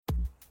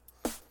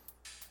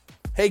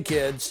Hey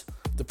kids,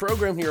 the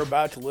program you're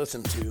about to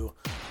listen to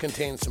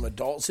contains some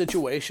adult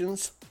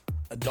situations,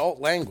 adult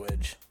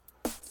language,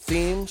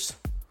 themes,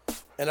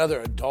 and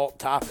other adult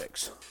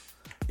topics.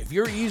 If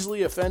you're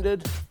easily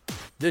offended,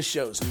 this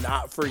show's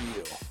not for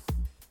you.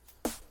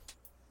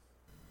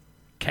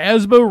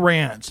 Casbah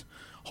Rants.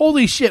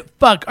 Holy shit,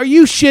 fuck, are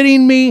you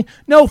shitting me?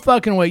 No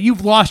fucking way,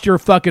 you've lost your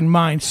fucking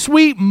mind.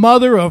 Sweet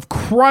mother of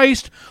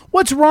Christ,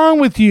 what's wrong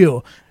with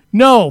you?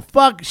 No,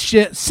 fuck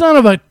shit, son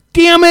of a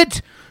damn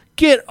it.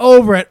 Get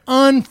over it,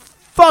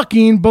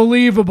 unfucking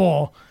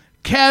believable.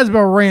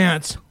 Casbah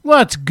Rants,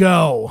 let's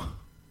go.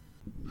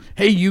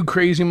 Hey, you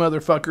crazy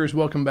motherfuckers,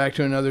 welcome back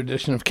to another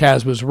edition of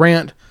Casbah's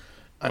Rant.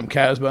 I'm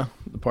Casbah,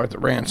 the part that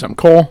rants. I'm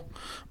Cole,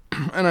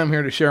 and I'm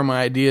here to share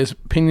my ideas,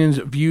 opinions,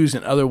 views,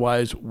 and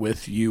otherwise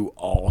with you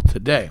all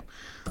today.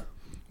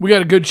 We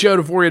got a good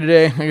show for you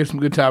today. I got some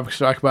good topics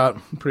to talk about.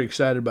 I'm pretty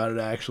excited about it,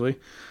 actually.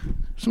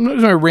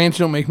 Sometimes my rants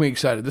don't make me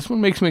excited. This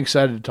one makes me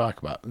excited to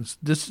talk about.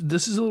 This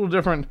is a little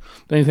different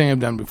than anything I've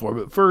done before.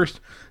 But first,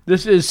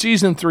 this is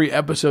Season 3,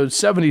 Episode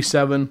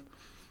 77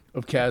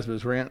 of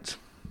Casbah's Rants.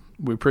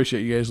 We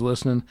appreciate you guys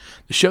listening.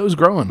 The show's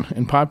growing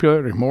in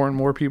popularity. More and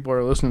more people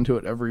are listening to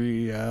it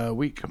every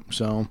week.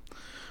 So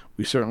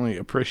we certainly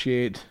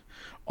appreciate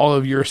all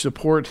of your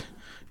support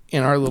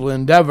in our little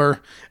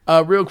endeavor.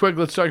 Real quick,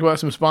 let's talk about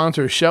some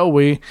sponsors, shall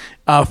we?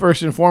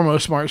 First and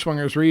foremost, Smart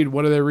Swingers Read.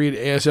 What do they read?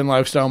 ASN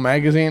Lifestyle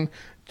Magazine.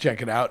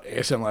 Check it out,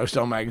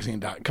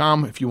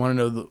 asnlifestylemagazine.com. If you want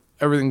to know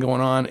everything going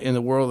on in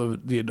the world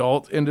of the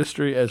adult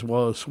industry as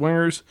well as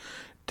swingers,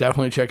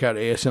 definitely check out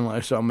ASN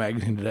Lifestyle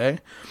Magazine today.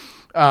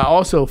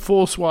 Also,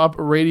 Full Swap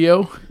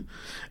Radio.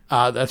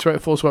 That's right,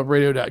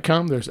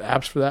 fullswapradio.com. There's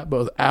apps for that,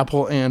 both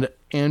Apple and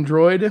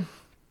Android.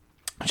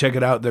 Check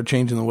it out. They're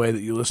changing the way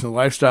that you listen to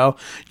Lifestyle.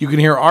 You can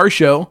hear our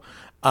show,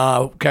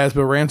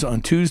 Casbah Rants,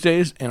 on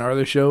Tuesdays, and our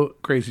other show,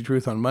 Crazy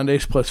Truth, on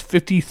Mondays, plus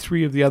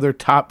 53 of the other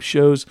top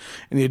shows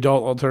in the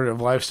adult alternative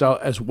lifestyle,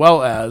 as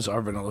well as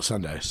our Vanilla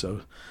Sunday.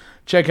 So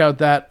check out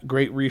that.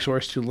 Great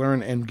resource to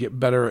learn and get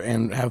better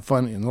and have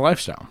fun in the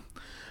lifestyle.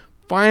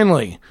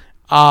 Finally,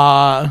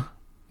 we're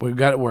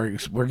going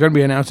to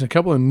be announcing a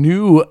couple of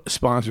new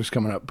sponsors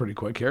coming up pretty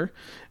quick here.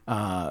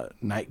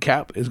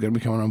 Nightcap is going to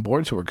be coming on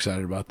board, so we're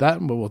excited about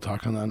that, but we'll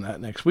talk on that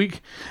next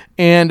week.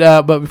 And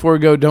but before we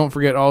go, don't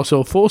forget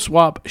also Full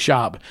Swap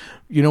Shop.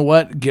 You know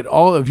what? Get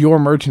all of your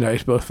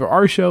merchandise, both for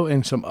our show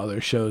and some other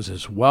shows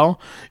as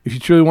well. If you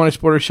truly want to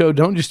support our show,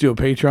 don't just do a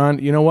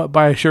Patreon. You know what?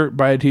 Buy a shirt,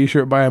 buy a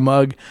t-shirt, buy a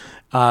mug.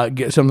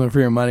 Get something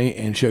for your money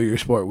and show your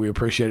support. We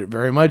appreciate it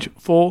very much.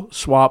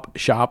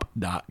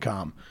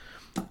 FullSwapShop.com.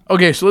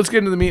 Okay, so let's get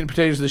into the meat and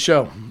potatoes of the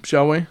show,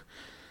 shall we?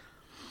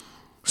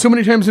 So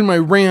many times in my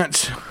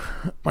rants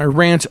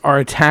are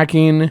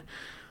attacking.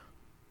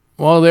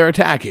 Well, they're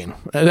attacking.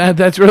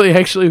 That's really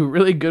actually a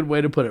really good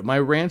way to put it. My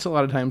rants a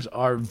lot of times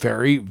are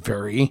very,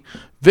 very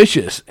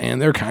vicious, and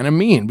they're kind of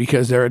mean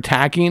because they're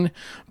attacking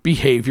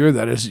behavior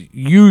that is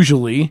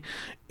usually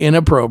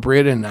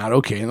inappropriate and not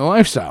okay in the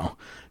lifestyle.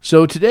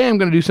 So today I'm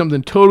going to do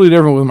something totally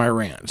different with my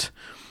rant.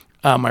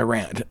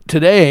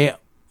 Today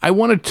I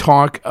want to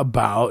talk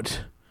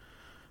about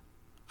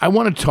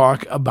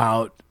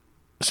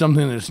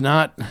something that's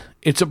not,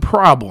 it's a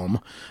problem,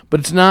 but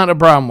it's not a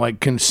problem like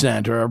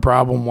consent or a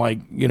problem like,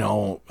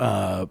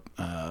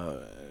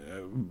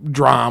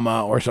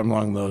 drama or something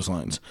along those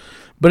lines.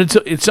 But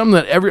it's something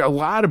that a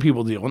lot of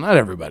people deal with, not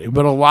everybody,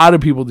 but a lot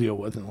of people deal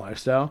with in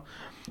lifestyle,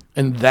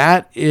 and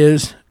that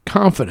is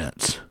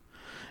confidence.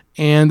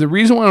 And the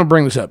reason why I want to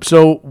bring this up,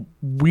 so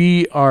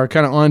we are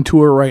kind of on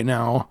tour right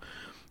now,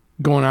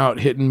 going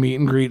out, hitting meet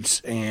and greets,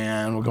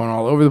 and we're going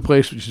all over the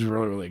place, which is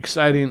really, really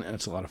exciting, and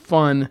it's a lot of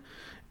fun.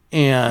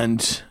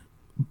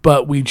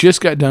 But we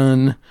just got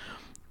done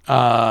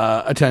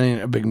attending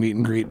a big meet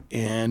and greet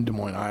in Des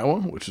Moines, Iowa,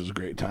 which was a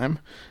great time.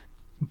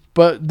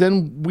 But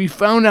then we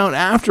found out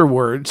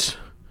afterwards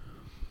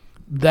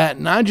that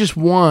not just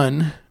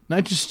one,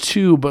 not just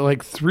two, but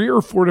like 3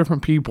 or 4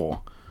 different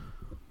people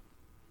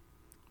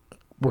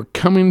were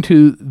coming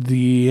to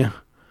the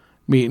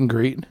meet and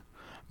greet,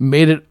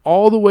 made it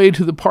all the way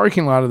to the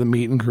parking lot of the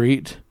meet and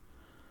greet,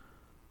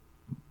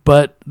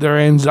 but their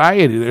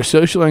anxiety, their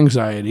social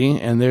anxiety,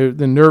 and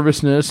the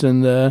nervousness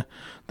and the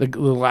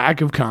lack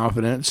of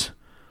confidence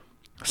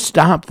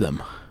stopped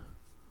them.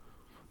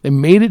 They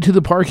made it to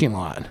the parking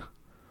lot,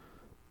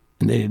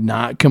 and they did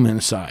not come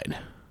inside.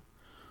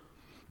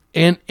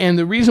 And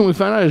the reason we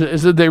found out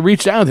is that they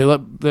reached out. They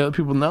let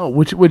people know,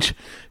 which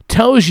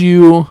tells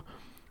you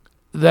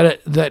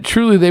that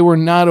truly they were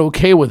not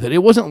okay with it.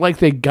 It wasn't like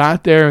they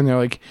got there and they're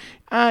like,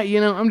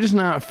 I'm just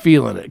not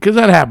feeling it. Because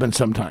that happens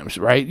sometimes,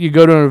 right? You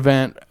go to an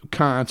event, a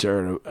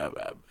concert,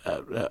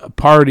 a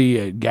party,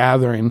 a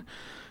gathering.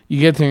 You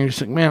get there and you're just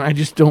like, man, I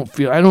just don't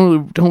feel, I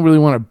don't really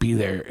want to be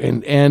there.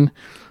 And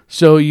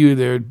so you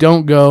either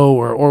don't go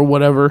or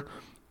whatever.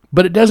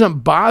 But it doesn't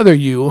bother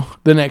you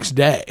the next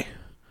day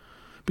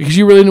because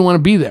you really didn't want to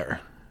be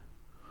there.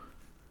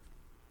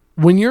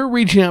 When you're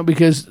reaching out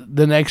because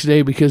the next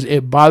day because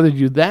it bothered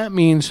you, that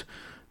means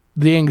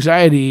the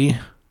anxiety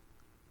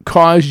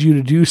caused you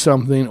to do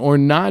something or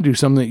not do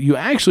something that you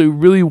actually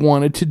really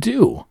wanted to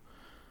do.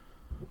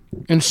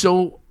 And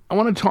so I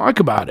want to talk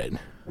about it.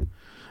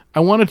 I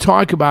want to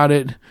talk about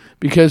it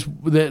because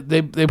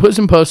they put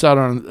some posts out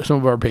on some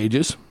of our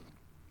pages.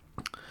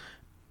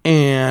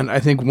 And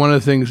I think one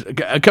of the things,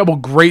 a couple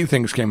great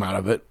things came out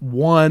of it.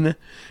 One,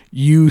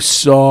 you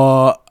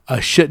saw a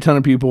shit ton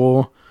of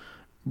people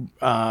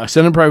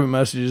sending private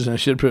messages and a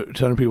shit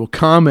ton of people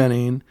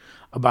commenting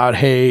about,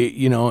 hey,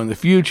 in the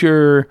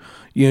future,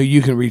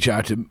 you can reach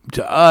out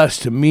to us,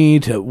 to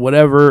me, to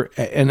whatever.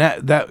 And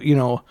that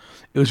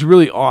it was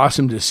really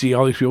awesome to see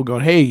all these people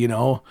going, hey,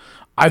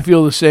 I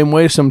feel the same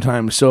way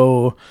sometimes.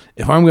 So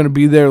if I'm going to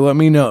be there, let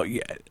me know.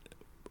 Yeah.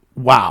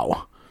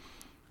 Wow.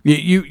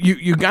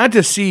 You got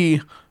to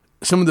see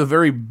some of the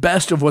very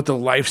best of what the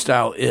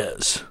lifestyle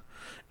is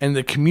and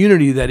the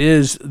community that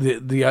is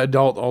the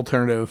adult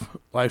alternative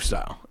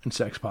lifestyle and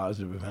sex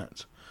positive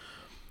events.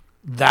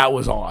 That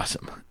was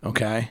awesome.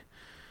 Okay.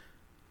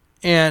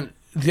 And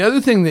the other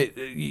thing that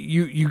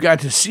you got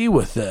to see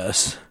with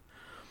this,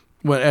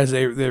 as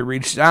they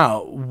reached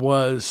out,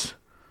 was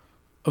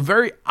a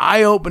very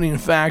eye-opening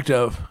fact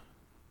of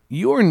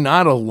you are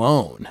not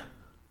alone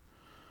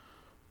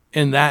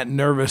in that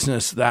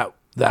nervousness, that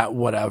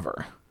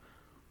whatever.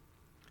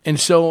 And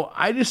so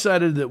I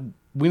decided that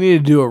we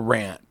needed to do a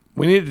rant.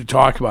 We needed to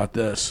talk about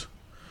this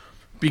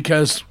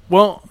because,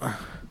 well,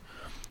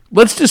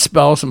 let's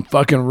dispel some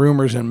fucking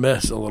rumors and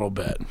myths a little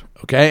bit,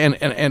 okay?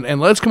 And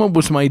let's come up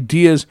with some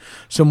ideas,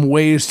 some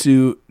ways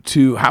to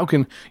how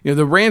can,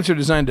 the rants are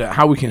designed to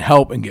how we can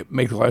help and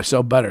make the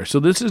lifestyle better.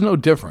 So this is no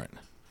different.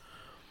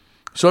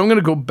 So I'm going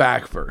to go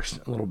back first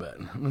a little bit.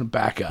 I'm going to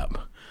back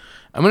up.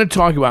 I'm going to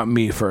talk about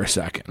me for a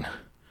second.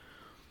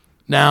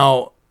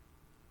 Now,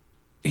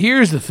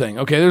 here's the thing.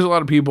 Okay, there's a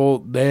lot of people.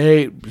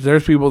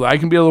 There's people that I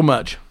can be a little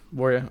much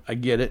for you. I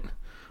get it.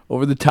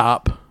 Over the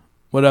top,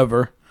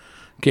 whatever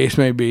case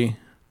may be.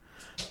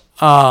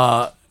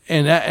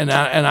 And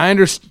I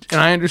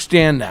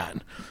understand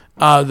that.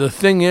 The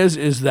thing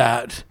is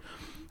that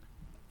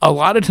a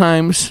lot of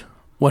times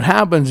what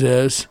happens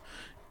is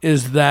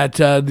that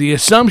the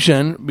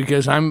assumption,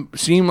 because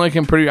seem like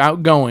I'm pretty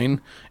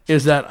outgoing,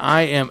 is that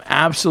I am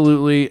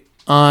absolutely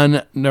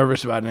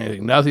unnervous about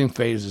anything. Nothing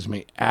phases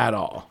me at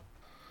all.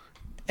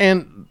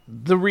 And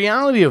the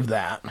reality of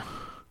that,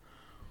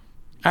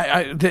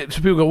 so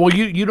people go, well,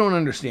 you don't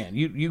understand.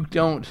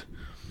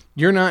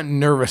 You're not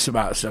nervous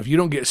about stuff. You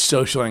don't get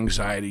social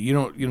anxiety. You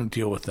don't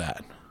deal with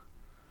that.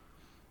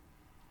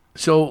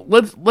 So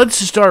let's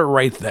start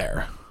right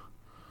there.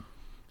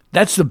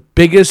 That's the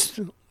biggest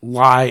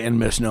lie and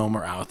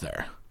misnomer out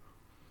there.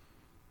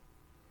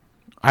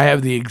 I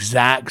have the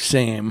exact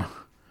same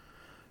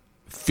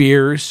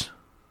fears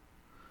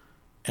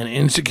and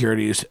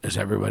insecurities as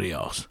everybody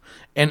else.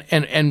 And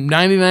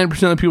 99%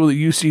 of the people that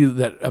you see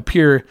that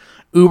appear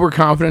uber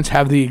confident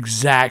have the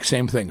exact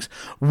same things.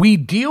 We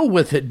deal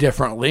with it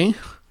differently.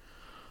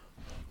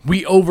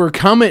 We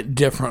overcome it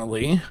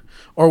differently,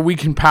 or we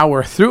can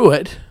power through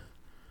it.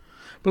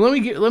 But let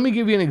me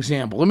give you an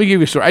example. Let me give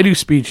you a story. I do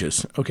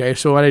speeches, okay?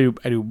 So I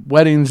do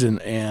weddings,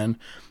 and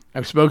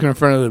I've spoken in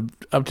front of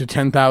up to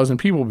 10,000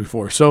 people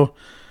before. So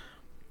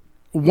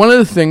one of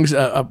the things,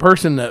 a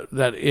person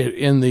that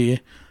in the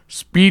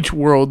speech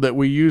world that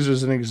we use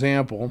as an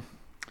example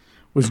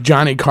was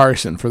Johnny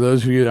Carson. For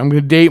those of you, I'm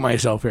going to date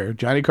myself here.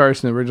 Johnny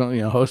Carson, the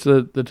original, host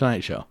of the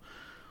Tonight Show.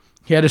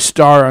 He had a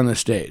star on the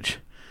stage,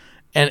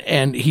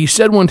 and he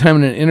said one time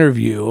in an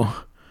interview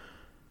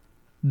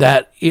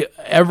that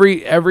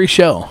every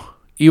show,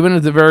 even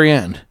at the very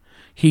end,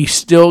 he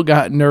still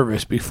got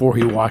nervous before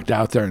he walked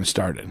out there and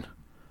started.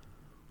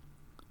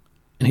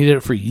 And he did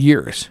it for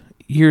years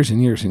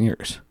and years and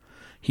years.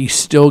 He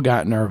still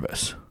got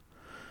nervous.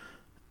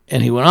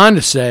 And he went on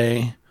to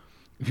say,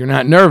 if you're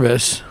not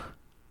nervous,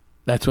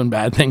 that's when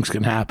bad things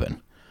can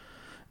happen.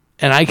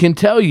 And I can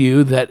tell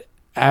you that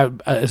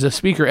as a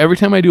speaker, every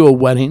time I do a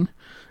wedding,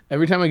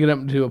 every time I get up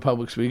and do a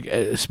public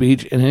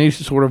speech in any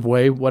sort of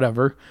way,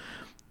 whatever,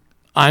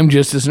 I'm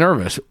just as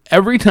nervous.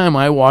 Every time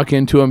I walk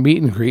into a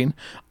meet and greet,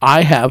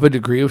 I have a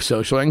degree of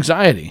social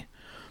anxiety.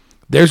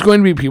 There's going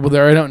to be people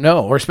there I don't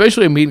know, or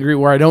especially a meet and greet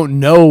where I don't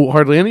know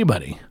hardly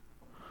anybody.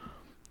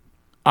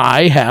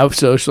 I have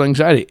social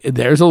anxiety.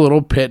 There's a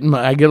little pit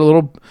I get a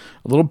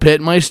little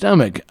pit in my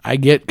stomach. I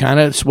get kind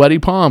of sweaty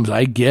palms.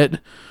 I get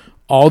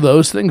all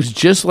those things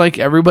just like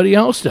everybody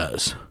else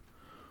does.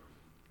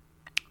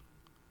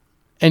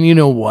 And you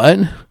know what?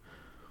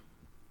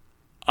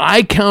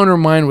 I counter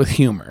mine with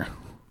humor.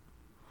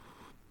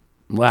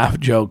 Laugh,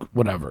 joke,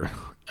 whatever.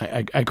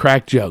 I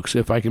crack jokes.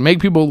 If I can make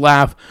people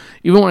laugh,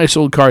 even when I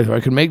sold cars, if I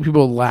can make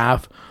people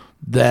laugh,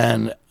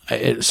 then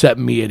it set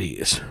me at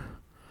ease.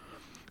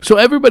 So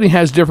everybody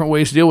has different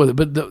ways to deal with it.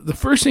 But the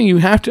first thing you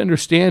have to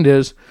understand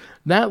is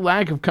that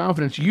lack of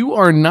confidence, you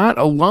are not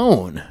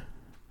alone.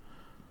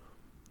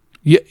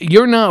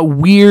 You're not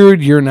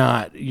weird. You're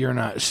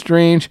not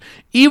strange.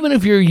 Even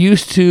if you're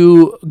used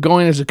to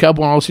going as a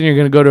couple and all of a sudden you're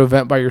going to go to an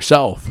event by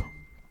yourself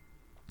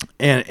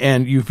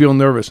and you feel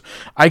nervous.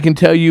 I can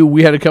tell you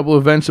we had a couple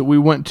of events that we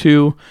went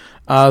to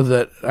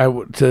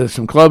to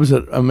some clubs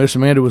that Miss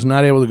Amanda was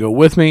not able to go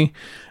with me,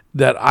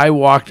 that I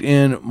walked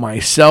in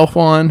myself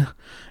on,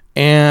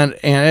 and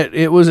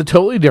it was a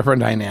totally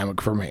different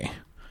dynamic for me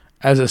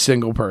as a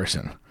single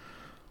person.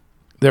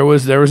 There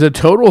was a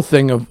total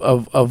thing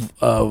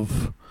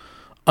of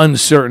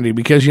uncertainty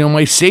because,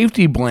 my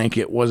safety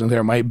blanket wasn't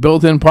there, my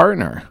built-in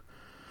partner.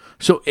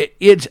 So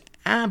it's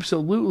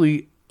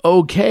absolutely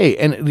okay.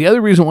 And the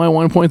other reason why I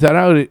want to point that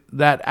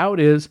out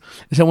is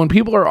that when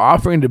people are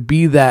offering to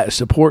be that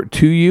support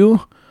to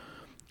you,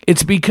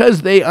 it's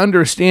because they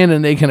understand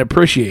and they can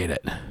appreciate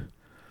it.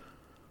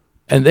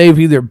 And they've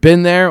either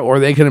been there or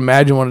they can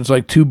imagine what it's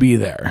like to be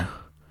there.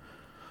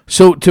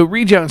 So to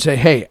reach out and say,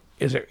 hey,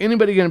 is there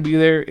anybody going to be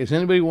there? Is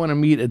anybody want to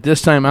meet at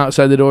this time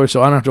outside the door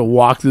so I don't have to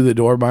walk through the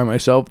door by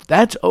myself?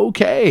 That's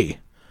okay.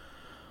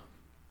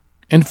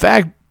 In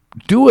fact,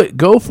 do it.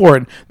 Go for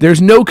it.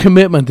 There's no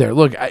commitment there.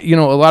 Look, a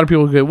lot of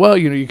people go, well,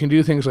 you can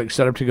do things like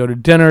set up to go to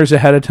dinners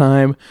ahead of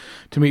time,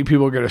 to meet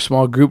people, get a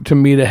small group to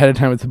meet ahead of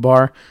time at the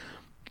bar.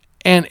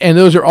 And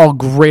those are all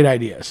great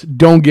ideas.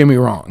 Don't get me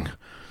wrong.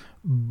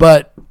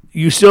 But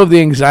you still have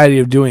the anxiety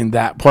of doing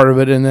that part of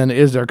it. And then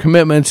is there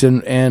commitments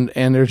and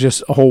there's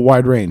just a whole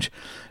wide range.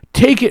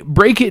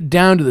 Break it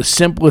down to the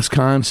simplest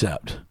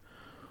concept.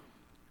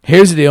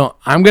 Here's the deal.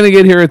 I'm going to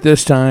get here at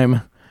this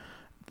time.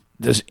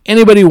 Does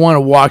anybody want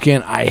to walk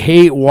in? I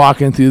hate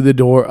walking through the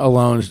door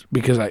alone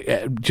because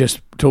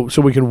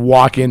so we can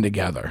walk in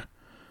together.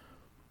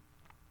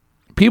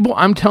 People,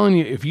 I'm telling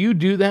you, if you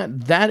do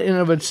that, that in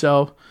of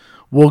itself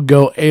will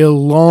go a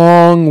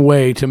long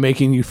way to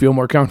making you feel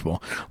more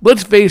comfortable.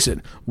 Let's face it.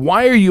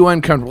 Why are you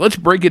uncomfortable? Let's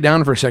break it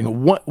down for a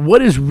second.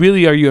 What is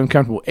really are you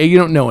uncomfortable? A, you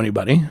don't know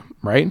anybody,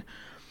 right?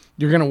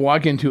 You're going to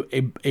walk into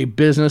a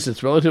business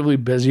that's relatively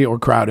busy or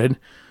crowded.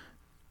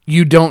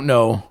 You don't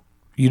know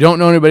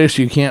anybody,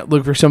 so you can't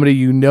look for somebody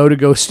to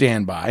go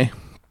stand by,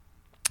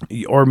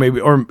 or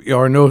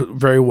know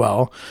very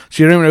well.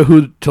 So you don't even know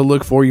who to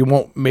look for. You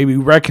won't maybe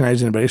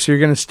recognize anybody. So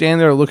you're going to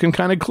stand there looking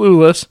kind of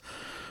clueless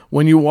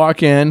when you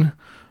walk in,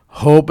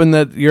 hoping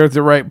that you're at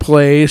the right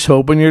place,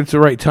 hoping you're at the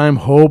right time,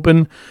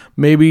 hoping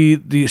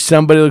maybe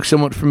somebody looks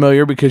somewhat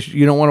familiar because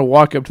you don't want to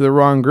walk up to the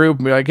wrong group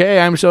and be like, hey,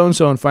 I'm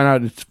so-and-so, and find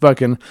out it's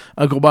fucking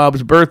Uncle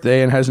Bob's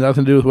birthday and has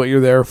nothing to do with what you're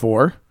there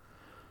for.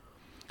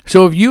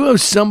 So if you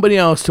have somebody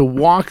else to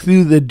walk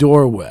through the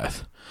door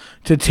with,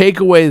 to take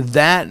away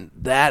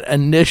that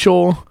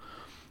initial,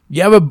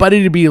 you have a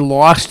buddy to be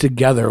lost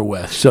together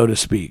with, so to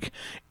speak.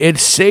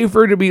 It's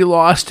safer to be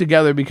lost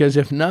together because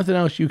if nothing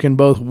else, you can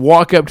both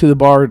walk up to the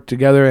bar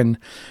together and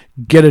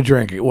get a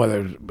drink,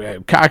 whether it's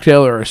a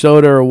cocktail or a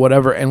soda or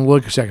whatever, and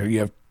look a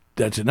second.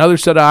 That's another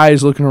set of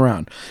eyes looking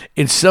around.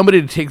 It's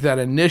somebody to take that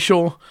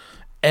initial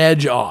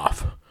edge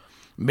off.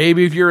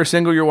 Maybe if you're a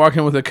single, you're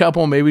walking with a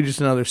couple, maybe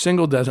just another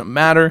single, doesn't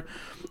matter.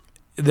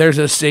 There's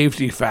a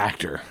safety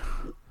factor.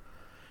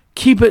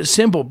 Keep it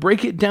simple.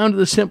 Break it down to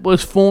the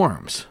simplest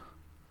forms.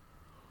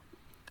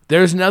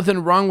 There's nothing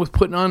wrong with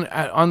putting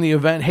on the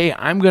event, hey,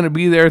 I'm going to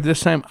be there at this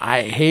time.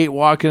 I hate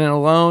walking in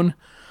alone.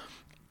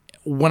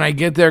 When I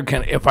get there,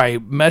 if I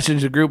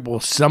message the group, will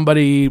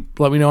somebody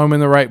let me know I'm in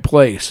the right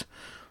place?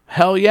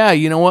 Hell yeah,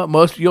 you know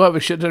what? You'll have a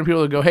shit ton of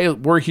people that go, hey,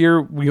 we're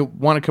here, we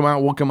want to come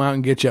out, we'll come out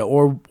and get you,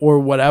 or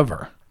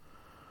whatever.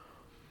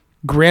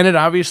 Granted,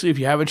 obviously, if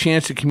you have a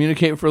chance to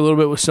communicate for a little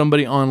bit with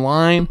somebody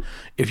online,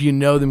 if you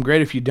know them,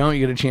 great. If you don't,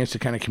 you get a chance to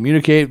kind of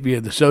communicate via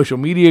the social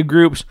media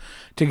groups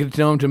to get to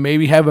know them, to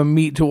maybe have a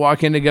meet to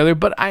walk in together.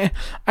 But I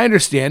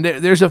understand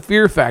it. There's a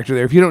fear factor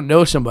there. If you don't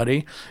know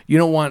somebody, you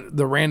don't want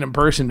the random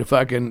person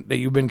that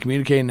you've been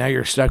communicating, now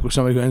you're stuck with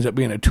somebody who ends up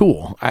being a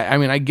tool. I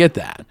mean, I get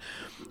that.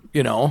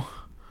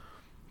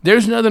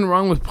 There's nothing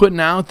wrong with putting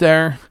out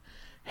there,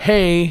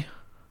 hey,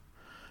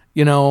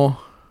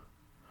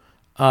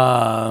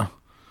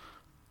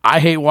 I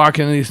hate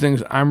walking in these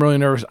things. I'm really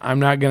nervous. I'm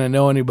not going to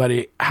know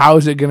anybody. How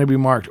is it going to be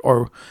marked?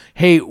 Or,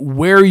 hey,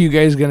 where are you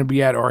guys going to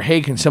be at? Or,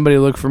 hey, can somebody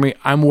look for me?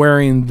 I'm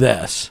wearing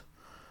this.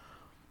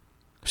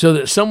 So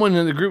that someone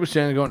in the group is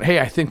standing there going,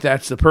 hey, I think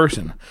that's the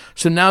person.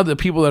 So now the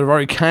people that have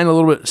already kind of a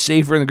little bit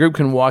safer in the group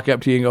can walk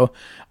up to you and go,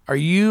 are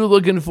you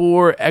looking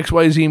for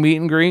XYZ meet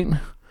and greet?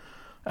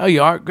 Oh,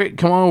 you are? Great.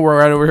 Come on, we're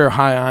right over here.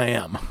 Hi, I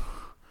am.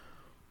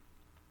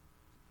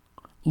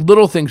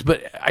 Little things,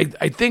 but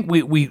I think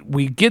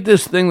we get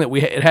this thing that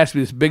it has to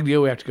be this big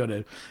deal. We have to go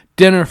to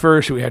dinner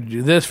first. We have to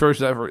do this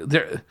first.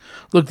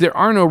 Look, there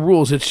are no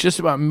rules. It's just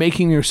about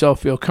making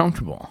yourself feel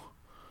comfortable.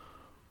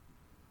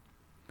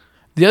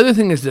 The other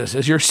thing is this: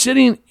 as you're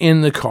sitting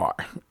in the car,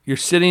 you're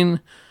sitting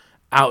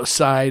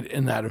outside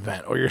in that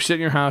event, or you're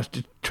sitting in your house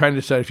trying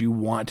to decide if you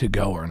want to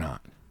go or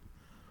not.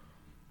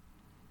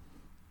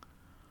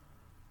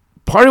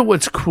 Part of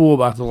what's cool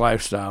about the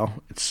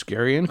lifestyle, it's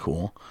scary and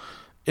cool,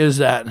 is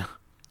that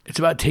it's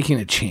about taking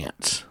a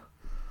chance.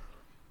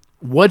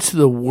 What's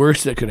the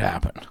worst that could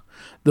happen?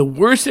 The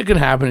worst that could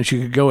happen is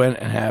you could go in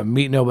and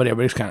meet nobody.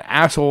 Everybody's kind of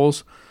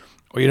assholes,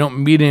 or you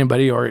don't meet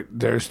anybody, or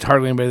there's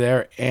hardly anybody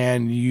there,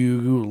 and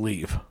you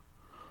leave.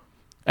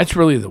 That's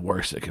really the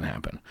worst that can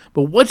happen.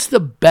 But what's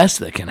the best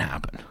that can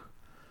happen?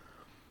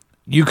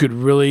 you could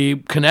really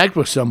connect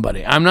with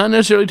somebody. I'm not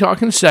necessarily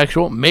talking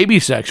sexual, maybe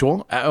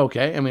sexual.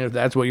 Okay, I mean, if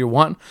that's what you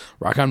want,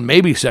 rock on,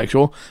 maybe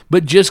sexual,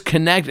 but just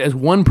connect as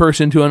one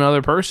person to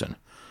another person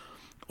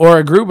or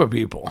a group of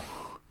people.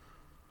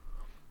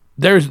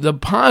 There's the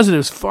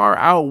positives far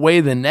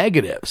outweigh the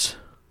negatives.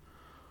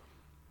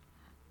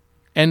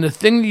 And the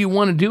thing that you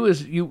want to do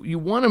is you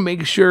want to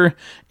make sure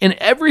in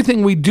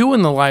everything we do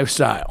in the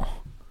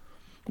lifestyle,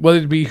 whether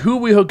it be who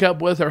we hook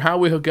up with or how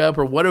we hook up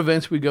or what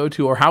events we go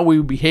to or how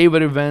we behave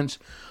at events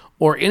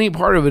or any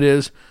part of it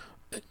is,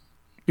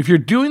 if you're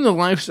doing the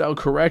lifestyle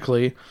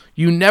correctly,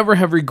 you never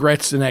have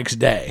regrets the next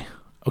day.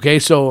 Okay,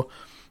 so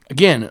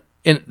again,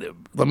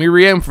 let me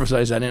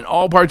reemphasize that in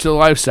all parts of the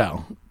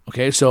lifestyle.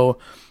 Okay, so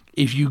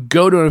if you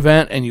go to an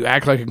event and you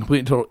act like a complete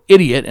and total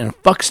idiot and a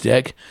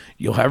fuckstick,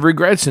 you'll have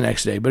regrets the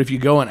next day. But if you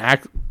go and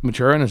act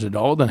mature and as an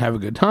adult and have a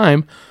good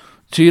time,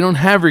 so you don't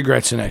have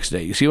regrets the next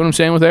day. You see what I'm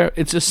saying with that?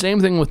 It's the same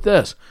thing with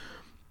this.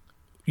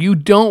 You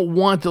don't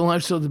want the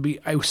lifestyle to be,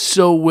 I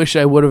so wish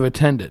I would have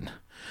attended.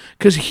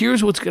 Because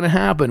here's what's going to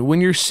happen.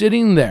 When you're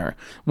sitting there,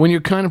 when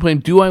you're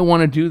contemplating, do I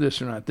want to do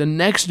this or not? The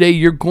next day,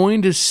 you're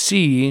going to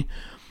see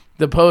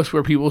the post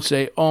where people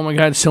say, oh my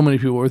God, so many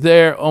people were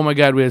there. Oh my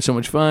God, we had so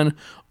much fun.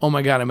 Oh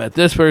my God, I met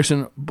this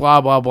person.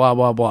 Blah, blah, blah,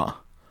 blah, blah.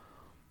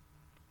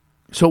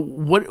 So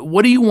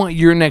what do you want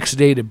your next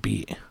day to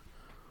be?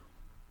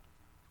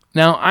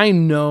 Now, I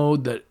know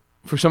that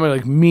for somebody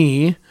like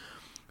me,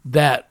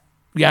 that,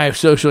 yeah, I have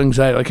social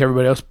anxiety like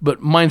everybody else,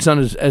 but mine's not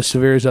as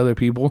severe as other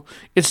people.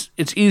 It's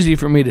easy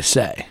for me to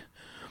say.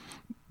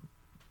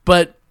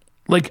 But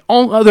like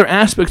all other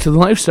aspects of the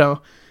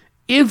lifestyle,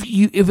 if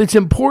it's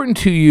important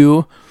to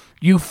you,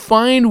 you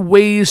find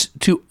ways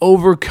to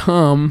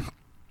overcome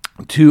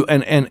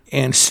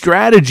and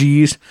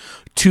strategies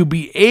to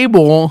be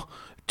able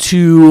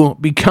to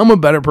become a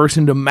better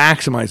person, to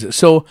maximize it.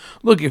 So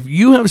look, if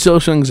you have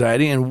social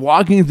anxiety and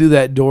walking through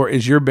that door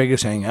is your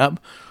biggest hang up,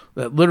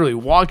 that literally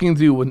walking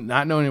through with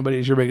not knowing anybody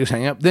is your biggest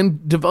hang up,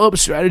 then develop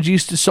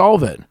strategies to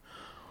solve it.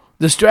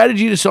 The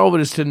strategy to solve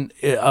it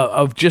is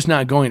of just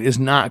not going is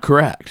not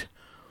correct.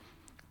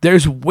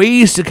 There's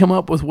ways to come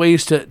up with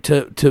ways to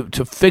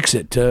fix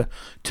it,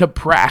 to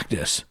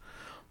practice.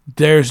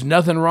 There's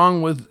nothing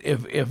wrong with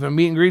if a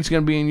meet and greet's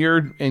going to be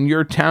in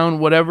your town,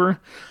 whatever,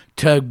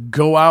 to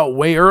go out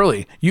way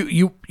early.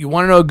 You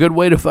want to know a good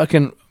way to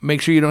fucking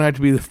make sure you don't have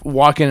to be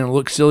walk in and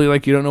look silly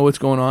like you don't know what's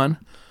going on?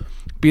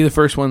 Be the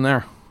first one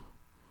there.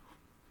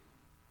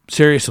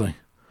 Seriously.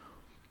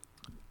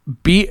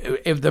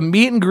 If the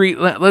meet and greet,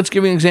 let's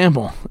give you an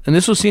example, and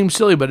this will seem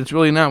silly, but it's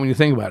really not when you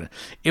think about it.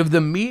 If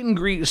the meet and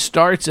greet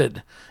starts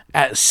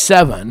at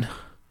 7,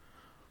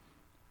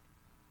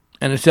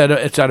 and it's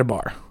at a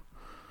bar,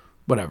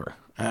 whatever.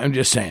 I'm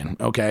just saying,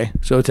 okay?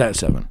 So it's at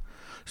 7.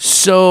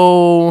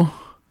 So,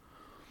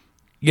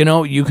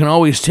 you can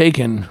always take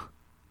and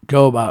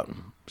go about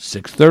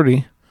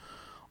 6:30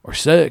 or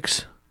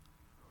 6.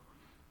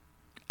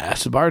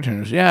 Ask the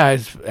bartenders. Yeah, I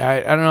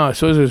don't know. I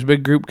suppose there's a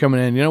big group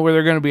coming in. You know where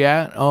they're going to be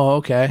at? Oh,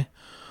 okay.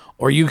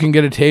 Or you can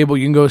get a table.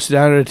 You can go sit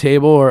down at a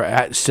table or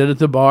sit at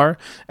the bar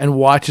and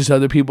watch as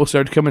other people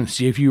start to come in.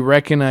 See if you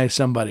recognize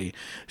somebody.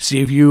 See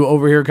if you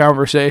overhear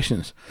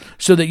conversations.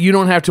 So that you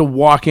don't have to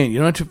walk in. You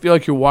don't have to feel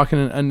like you're walking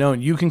in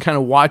unknown. You can kind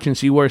of watch and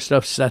see where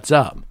stuff sets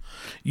up.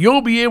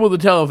 You'll be able to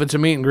tell if it's a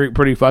meet and greet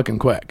pretty fucking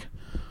quick.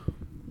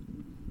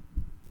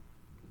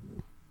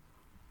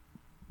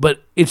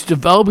 But it's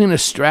developing a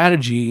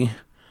strategy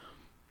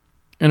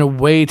and a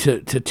way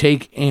to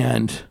take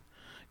and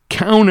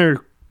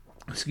counter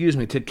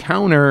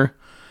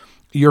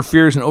your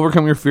fears and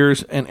overcome your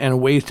fears and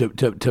ways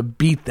to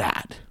beat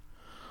that.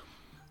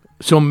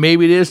 So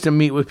maybe it is to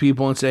meet with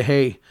people and say,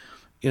 hey,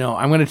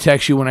 I'm going to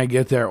text you when I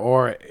get there,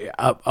 or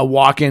a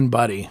walk-in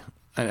buddy.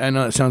 I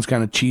know it sounds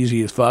kind of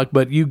cheesy as fuck,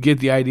 but you get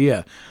the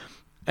idea.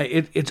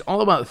 It's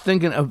all about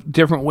thinking of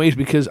different ways,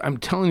 because I'm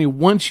telling you,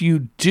 once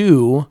you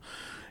do,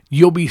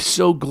 you'll be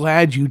so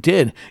glad you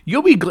did.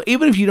 You'll be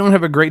even if you don't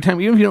have a great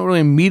time, even if you don't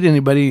really meet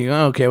anybody.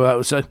 Okay, well, that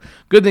was a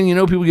good thing.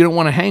 People you don't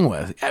want to hang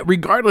with.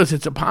 Regardless,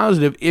 it's a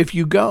positive if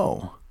you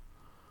go.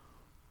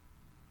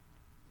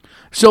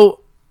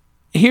 So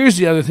here's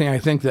the other thing. I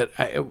think that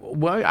I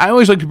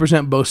always like to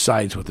present both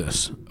sides with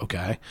this.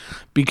 Okay,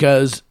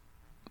 because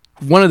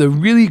one of the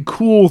really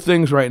cool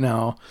things right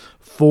now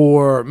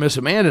for Miss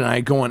Amanda and I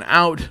going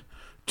out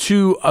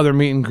to other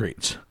meet and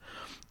greets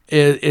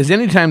is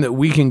anytime that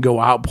we can go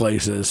out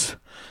places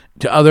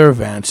to other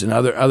events and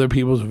other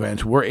people's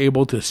events, we're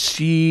able to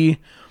see,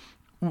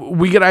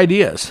 we get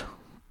ideas.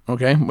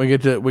 Okay, we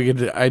get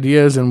to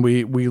ideas, and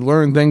we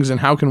learn things, and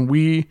how can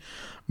we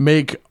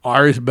make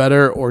ours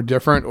better or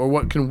different, or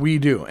what can we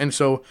do? And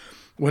so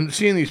when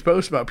seeing these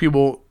posts about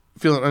people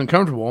feeling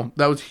uncomfortable,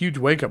 that was a huge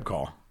wake up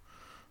call.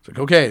 It's like,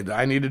 okay,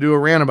 I need to do a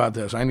rant about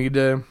this. We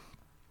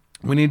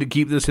need to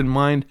keep this in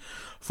mind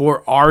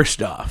for our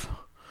stuff.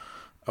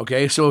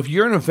 Okay, so if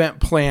you're an event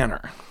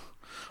planner,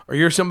 or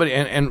you're somebody,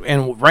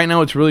 and right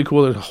now it's really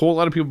cool, there's a whole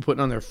lot of people putting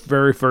on their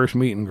very first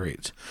meet and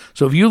greets.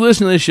 So if you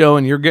listen to this show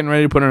and you're getting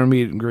ready to put on a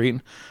meet and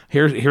greet,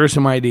 here's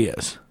some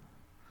ideas.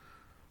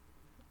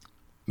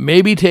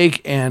 maybe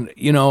take and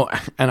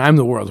I'm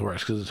the world's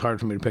worst because it's hard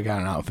for me to pick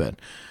out an outfit.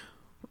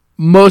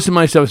 Most of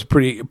my stuff is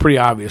pretty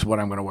obvious what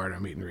I'm going to wear to a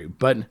meet and greet.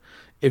 But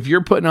if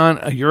you're putting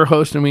on, you're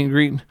hosting a meet and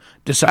greet,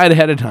 decide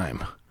ahead of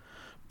time.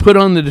 Put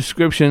on the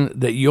description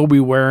that you'll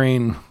be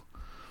wearing,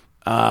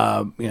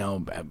 red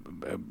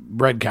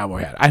cowboy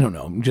hat. I don't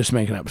know. I'm just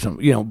making up some.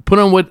 Put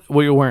on what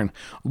you're wearing.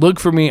 Look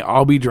for me.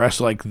 I'll be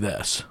dressed like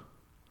this.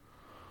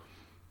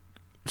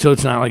 So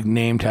it's not like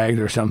name tagged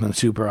or something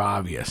super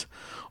obvious.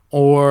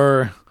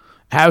 Or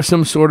have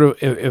some sort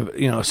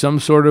of, some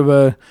sort of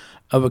a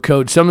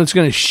code, something that's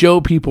going to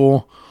show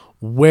people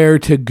where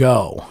to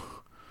go.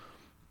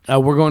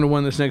 We're going to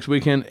one this next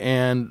weekend,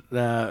 and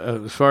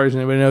as far as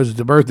anybody knows, it's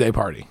a birthday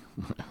party.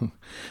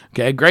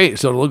 Okay, great.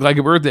 So it'll look like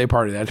a birthday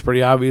party. That's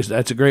pretty obvious.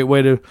 That's a great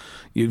way to,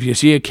 if you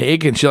see a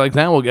cake and shit like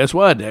that, well, guess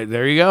what?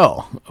 There you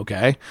go.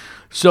 Okay.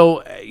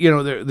 So,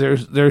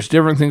 there's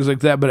different things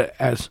like that, but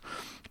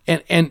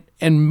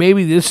and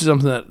maybe this is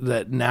something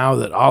that now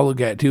that I'll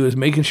look at too, is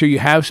making sure you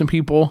have some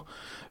people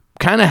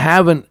kind of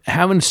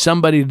having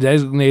somebody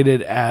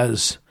designated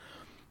as,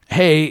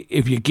 hey,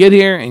 if you get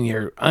here and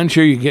you're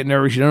unsure, you get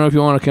nervous, you don't know if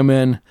you want to come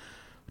in,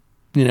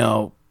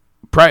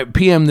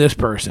 PM this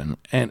person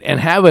and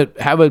have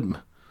a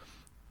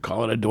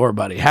call it a door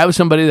buddy. Have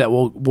somebody that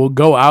will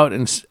go out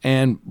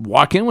and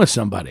walk in with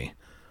somebody.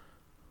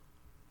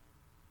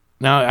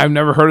 Now, I've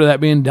never heard of that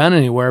being done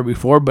anywhere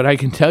before, but I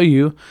can tell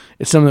you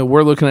it's something that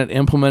we're looking at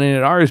implementing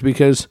at ours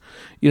because,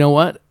 you know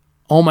what?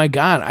 Oh my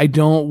God, we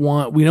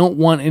don't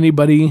want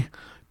anybody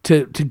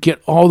to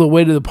get all the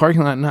way to the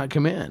parking lot and not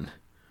come in.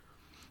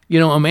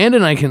 Amanda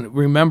and I can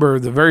remember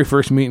the very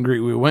first meet and greet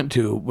we went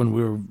to when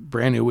we were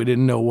brand new. We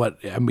didn't know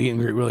what a meet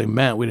and greet really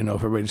meant. We didn't know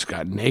if everybody just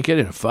got naked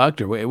and fucked,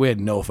 or we had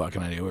no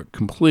fucking idea. We were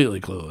completely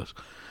clueless.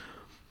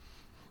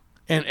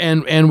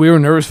 And we were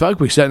nervous fuck.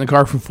 We sat in the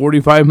car for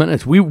 45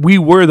 minutes. We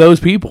were those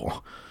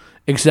people.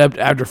 Except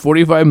after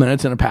 45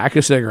 minutes and a pack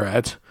of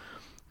cigarettes,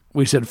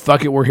 we said,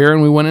 fuck it, we're here,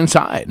 and we went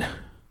inside.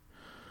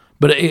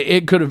 But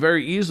it could have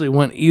very easily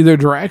went either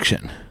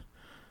direction.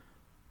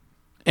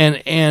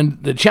 And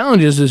the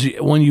challenge is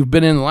when you've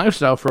been in the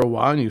lifestyle for a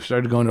while and you've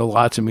started going to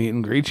lots of meet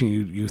and greets and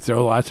you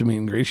throw lots of meet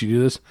and greets, you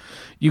do this,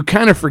 you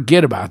kind of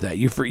forget about that.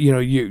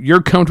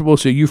 You're comfortable,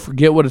 so you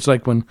forget what it's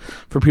like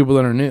for people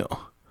that are new.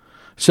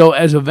 So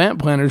as event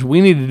planners,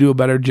 we need to do a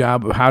better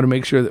job of how to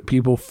make sure that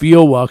people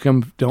feel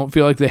welcome, don't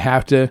feel like they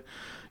have to,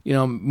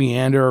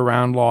 meander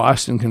around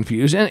lost and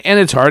confused. And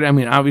it's hard. I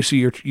mean, obviously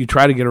you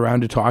try to get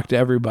around to talk to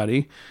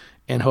everybody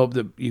and hope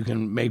that you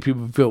can make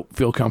people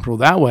feel comfortable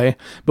that way.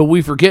 But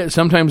we forget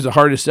sometimes the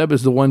hardest step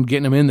is the one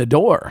getting them in the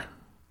door.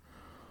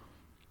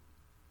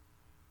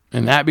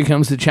 And that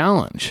becomes the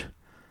challenge.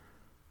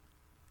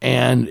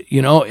 And,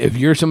 if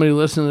you're somebody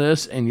listening to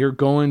this and you're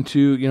going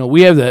to,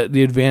 we have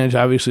the advantage,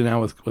 obviously,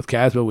 now with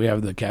CASBA. We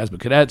have the CASBA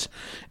Cadets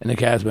and the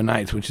CASBA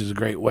Knights, which is a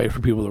great way for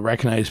people to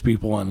recognize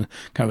people and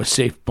kind of a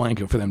safe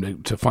blanket for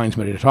them to find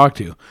somebody to talk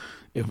to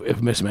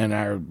if Miss Man and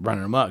I are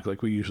running amok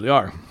like we usually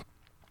are.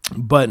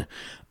 But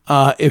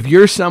if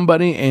you're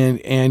somebody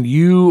and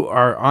you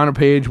are on a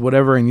page,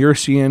 whatever, and you're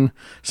seeing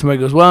somebody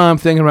goes, well, I'm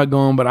thinking about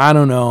going, but I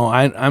don't know.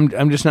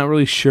 I'm just not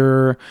really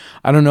sure.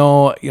 I don't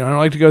know. I don't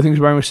like to go things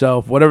by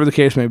myself, whatever the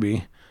case may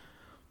be.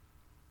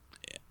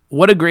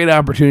 What a great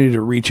opportunity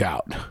to reach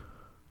out.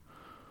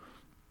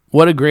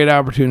 What a great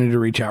opportunity to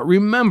reach out.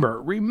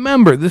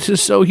 Remember, this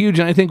is so huge,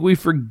 and I think we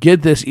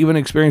forget this, even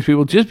experienced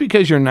people. Just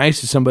because you're nice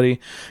to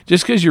somebody,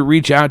 just because you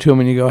reach out to them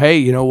and you go, hey,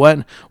 you know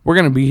what? We're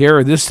going to be here,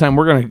 or this time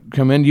we're going to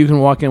come in, you can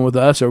walk in with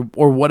us, or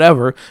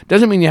whatever,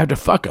 doesn't mean you have to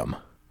fuck them.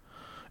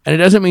 And it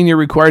doesn't mean you're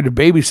required to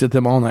babysit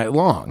them all night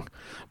long.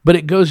 But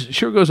it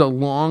sure goes a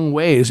long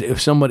ways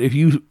if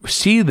you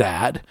see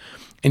that,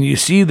 and you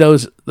see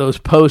those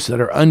posts that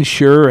are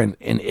unsure and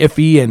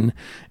iffy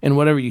and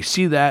whatever, you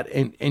see that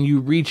and you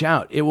reach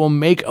out, it will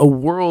make a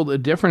world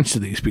of difference to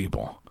these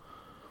people.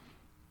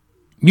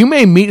 You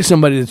may meet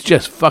somebody that's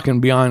just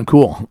fucking beyond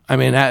cool. I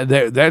mean,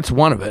 that's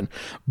one of it.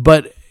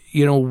 But,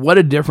 what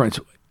a difference.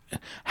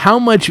 How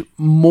much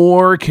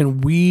more can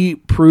we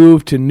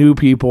prove to new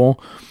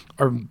people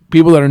or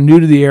people that are new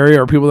to the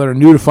area or people that are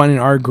new to finding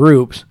our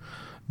groups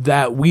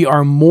that we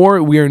are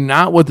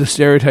not what the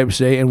stereotypes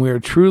say, and we are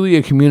truly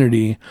a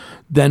community,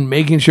 than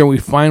making sure we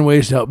find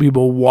ways to help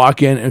people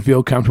walk in and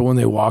feel comfortable when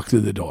they walk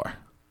through the door.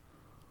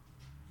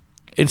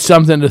 It's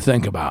something to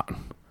think about.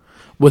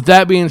 With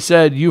that being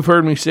said, you've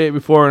heard me say it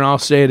before, and I'll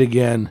say it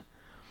again.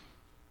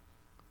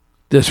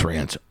 This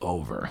rant's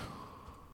over.